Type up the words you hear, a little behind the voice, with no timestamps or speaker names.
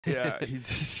Yeah,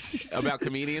 he's About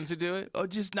comedians who do it? Oh,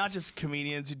 just not just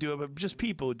comedians who do it, but just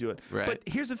people who do it. Right. But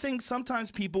here's the thing: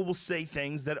 sometimes people will say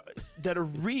things that are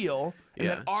real and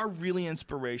Yeah. that are really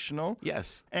inspirational.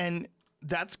 Yes. And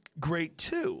that's great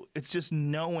too. It's just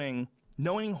knowing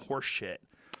horse shit.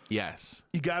 Yes.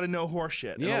 You got to know horse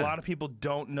shit. And Yeah. a lot of people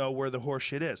don't know where the horse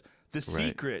shit is. The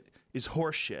secret is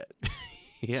horse shit.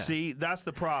 Yeah. See, that's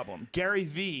the problem. Gary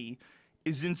Vee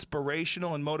is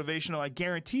inspirational and motivational. I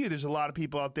guarantee you there's a lot of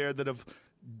people out there that have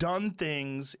done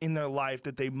things in their life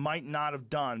that they might not have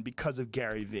done because of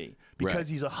Gary Vee. Because Right.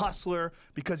 he's a hustler,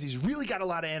 because he's really got a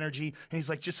lot of energy, and he's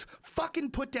like, just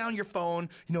fucking put down your phone,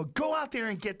 go out there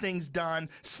and get things done.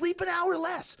 Sleep an hour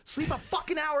less. Sleep a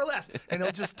fucking hour less. And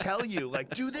he'll just tell you, like,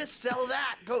 do this, sell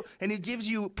that, go. And he gives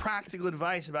you practical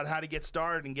advice about how to get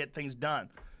started and get things done.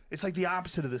 It's like the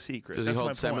opposite of The Secret. Does That's he my hold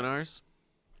point. seminars?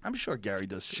 I'm sure Gary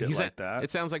does shit like that. It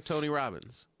sounds like Tony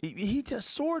Robbins. He does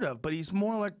sort of, but he's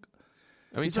more like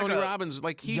he's Tony like a Robbins,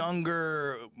 like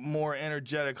younger, more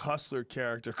energetic hustler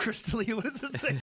character. Crystal Lee, what does it say?